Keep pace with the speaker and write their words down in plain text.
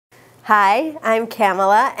Hi, I'm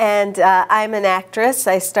Kamala, and I'm an actress.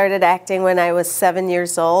 I started acting when I was 7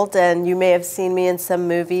 years old, and you may have seen me in some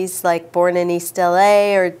movies like Born in East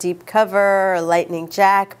LA or Deep Cover or Lightning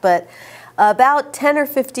Jack, but about 10 or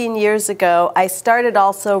 15 years ago, I started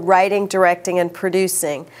also writing, directing, and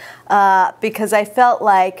producing because I felt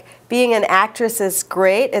like being an actress is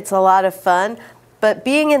great, it's a lot of fun, but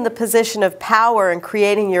being in the position of power and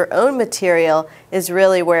creating your own material is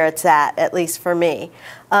really where it's at least for me.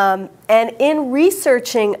 And in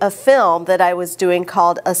researching a film that I was doing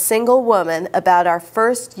called A Single Woman about our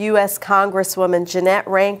first U.S. Congresswoman, Jeannette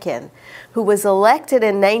Rankin, who was elected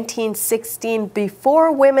in 1916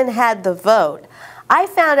 before women had the vote, I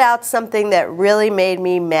found out something that really made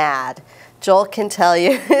me mad. Joel can tell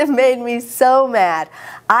you, it made me so mad.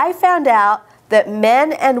 I found out that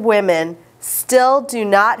men and women still do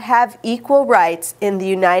not have equal rights in the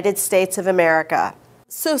United States of America.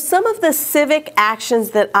 So some of the civic actions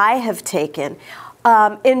that I have taken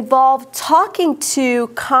involve talking to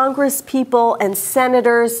congresspeople and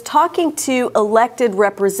senators, talking to elected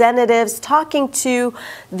representatives, talking to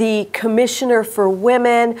the commissioner for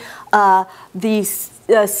women, the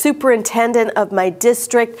superintendent of my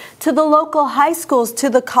district, to the local high schools, to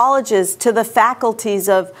the colleges, to the faculties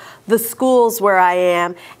of the schools where I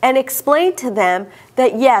am, and explain to them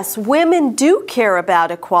that yes, women do care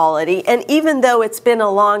about equality, and even though it's been a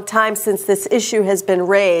long time since this issue has been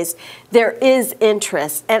raised, there is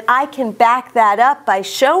interest. And I can back that up by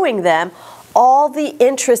showing them all the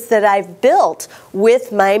interest that I've built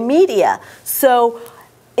with my media. So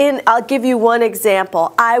I'll give you one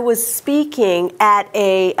example. I was speaking at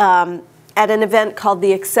an event called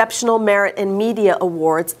the Exceptional Merit in Media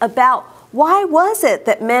Awards about why was it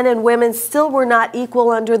that men and women still were not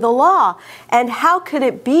equal under the law? And how could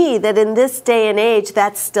it be that in this day and age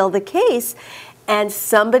that's still the case? And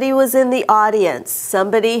somebody was in the audience.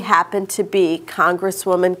 Somebody happened to be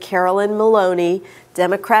Congresswoman Carolyn Maloney,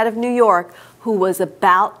 Democrat of New York, who was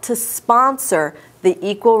about to sponsor the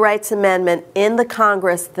Equal Rights Amendment in the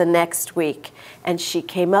Congress the next week. And she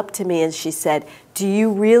came up to me and she said, "Do you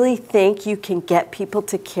really think you can get people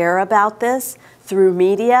to care about this through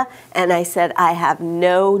media?" And I said, "I have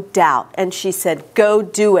no doubt." And she said, "Go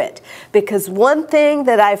do it." Because one thing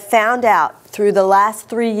that I've found out through the last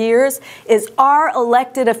 3 years is our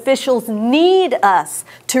elected officials need us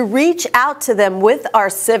to reach out to them with our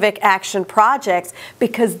civic action projects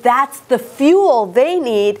because that's the fuel they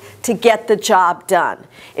need to get the job done.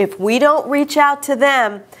 If we don't reach out to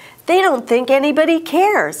them, they don't think anybody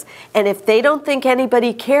cares. And if they don't think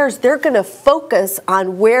anybody cares, they're going to focus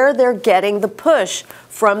on where they're getting the push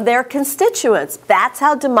from their constituents. That's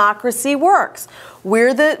how democracy works.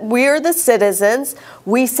 We're the citizens.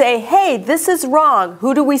 We say, hey, this is wrong.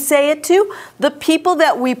 Who do we say it to? The people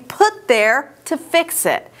that we put there to fix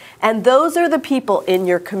it. And those are the people in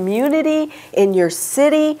your community, in your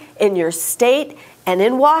city, in your state, and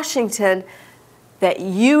in Washington that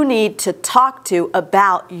you need to talk to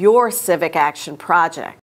about your civic action project.